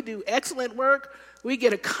work and we do excellent work. We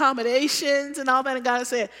get accommodations and all that, and God is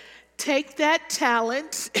saying, take that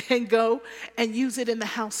talent and go and use it in the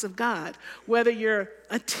house of God. Whether you're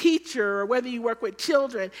a teacher or whether you work with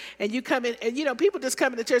children and you come in, and people just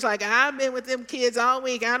come into church like, I've been with them kids all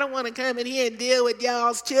week. I don't want to come in here and deal with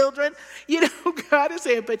y'all's children. God is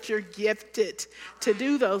saying, but you're gifted to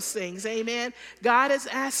do those things. Amen. God is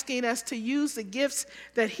asking us to use the gifts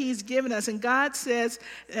that he's given us. And God says,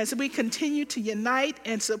 as we continue to unite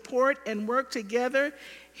and support and work together,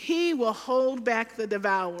 he will hold back the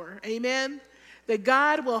devourer. Amen. that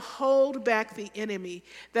God will hold back the enemy,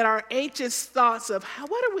 that our anxious thoughts of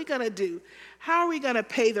what are we going to do? How are we going to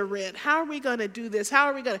pay the rent? How are we going to do this? How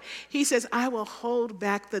are we going to? He says, I will hold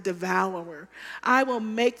back the devourer. I will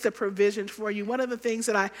make the provision for you. One of the things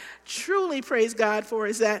that I truly praise God for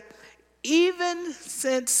is that even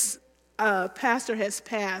since Pastor has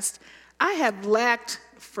passed, I have lacked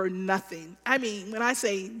for nothing. I mean, when I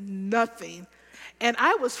say nothing, and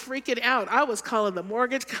I was freaking out. I was calling the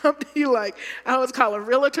mortgage company, I was calling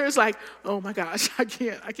realtors, oh my gosh, I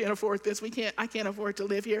can't afford this. I can't afford to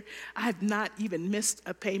live here. I have not even missed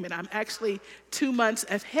a payment. I'm actually 2 months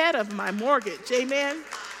ahead of my mortgage. Amen.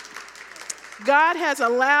 God has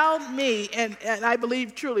allowed me, and I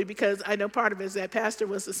believe truly, because I know part of it is that Pastor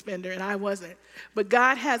was a spender and I wasn't, but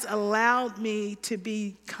God has allowed me to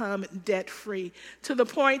become debt-free to the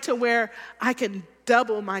point to where I can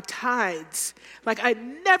double my tithes. I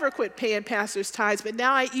never quit paying Pastor's tithes, but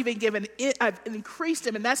now I've increased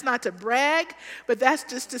them, and that's not to brag, but that's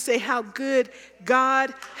just to say how good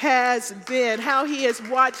God has been, how he has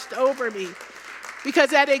watched over me.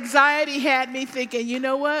 Because that anxiety had me thinking, you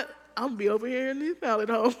know what? I'm going to be over here in these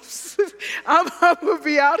mountain homes. I'm going to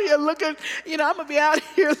be out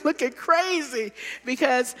here looking crazy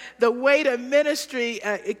because the weight of ministry,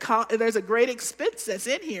 there's a great expense that's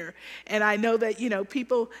in here. And I know that,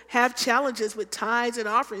 people have challenges with tithes and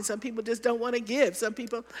offerings. Some people just don't want to give. Some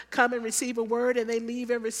people come and receive a word and they leave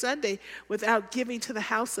every Sunday without giving to the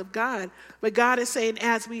house of God. But God is saying,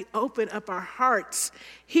 as we open up our hearts,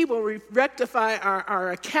 he will rectify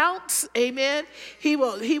our accounts. Amen. He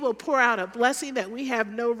will pour out a blessing that we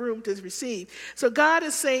have no room to receive. So God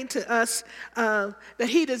is saying to us that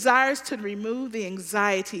he desires to remove the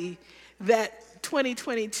anxiety that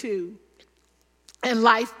 2022 and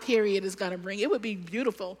life period is going to bring. It would be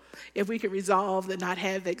beautiful if we could resolve to not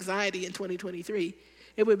have anxiety in 2023.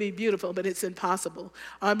 It would be beautiful, but it's impossible.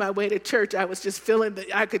 On my way to church, I was just feeling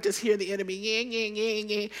I could just hear the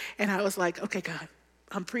enemy, and I was like, okay, God,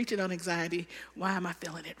 I'm preaching on anxiety. Why am I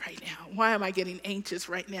feeling it right now? Why am I getting anxious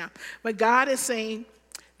right now? But God is saying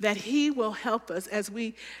that he will help us as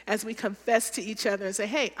we confess to each other and say,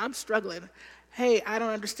 hey, I'm struggling. Hey, I don't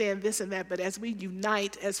understand this and that. But as we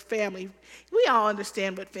unite as family, we all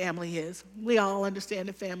understand what family is. We all understand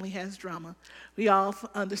that family has drama. We all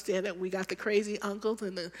understand that we got the crazy uncles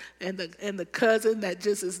and the cousin that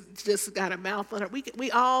just got a mouth on her.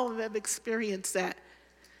 We all have experienced that.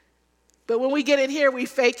 But when we get in here, we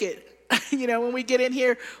fake it. When we get in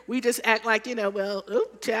here, we just act like, child,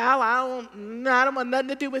 I don't want nothing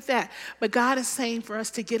to do with that. But God is saying for us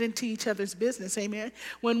to get into each other's business, amen?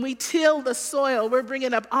 When we till the soil, we're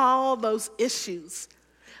bringing up all of those issues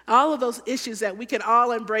that we can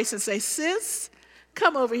all embrace and say, sis,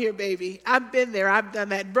 come over here, baby. I've been there. I've done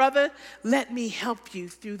that. Brother, let me help you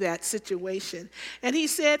through that situation. And he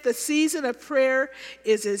said the season of prayer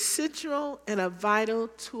is essential and a vital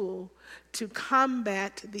tool to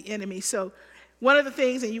combat the enemy. So one of the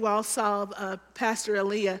things, and you all saw Pastor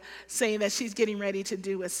Aaliyah saying that she's getting ready to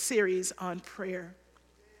do a series on prayer.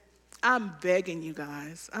 I'm begging you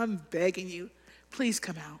guys. I'm begging you. Please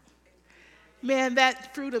come out. Man,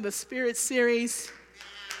 that Fruit of the Spirit series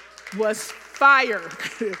was fire.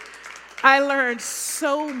 I learned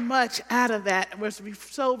so much out of that. I was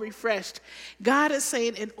so refreshed. God is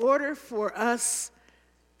saying in order for us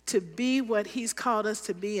to be what he's called us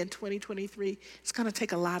to be in 2023, it's going to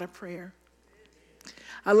take a lot of prayer.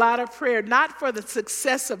 A lot of prayer, not for the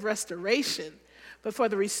success of restoration, but for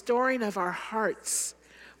the restoring of our hearts,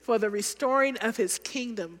 for the restoring of his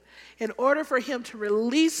kingdom, in order for him to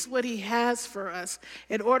release what he has for us,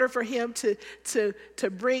 in order for him to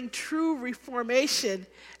bring true reformation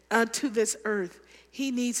unto this earth.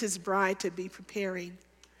 He needs his bride to be preparing.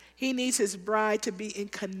 He needs his bride to be in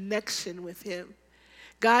connection with him.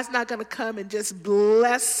 God's not going to come and just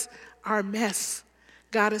bless our mess.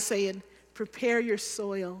 God is saying, prepare your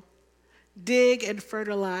soil, dig and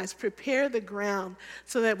fertilize, prepare the ground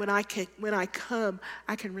so that when I come,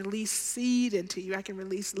 I can release seed into you. I can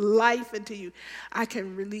release life into you. I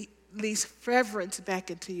can release reverence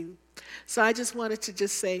back into you. So I just wanted to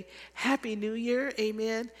just say, Happy New Year,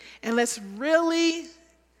 amen. And let's really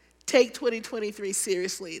take 2023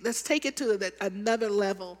 seriously. Let's take it to another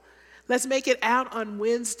level. Let's make it out on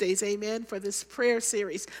Wednesdays, amen, for this prayer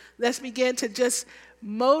series. Let's begin to just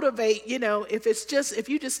motivate, if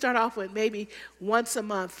you just start off with maybe once a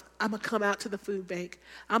month, I'm going to come out to the food bank.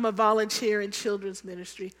 I'm going to volunteer in children's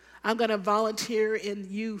ministry. I'm going to volunteer in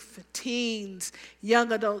youth, teens,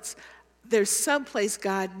 young adults. There's someplace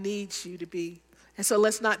God needs you to be. And so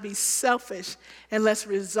let's not be selfish, and let's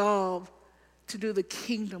resolve to do the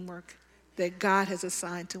kingdom work that God has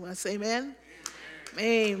assigned to us. Amen?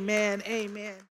 Amen. Amen.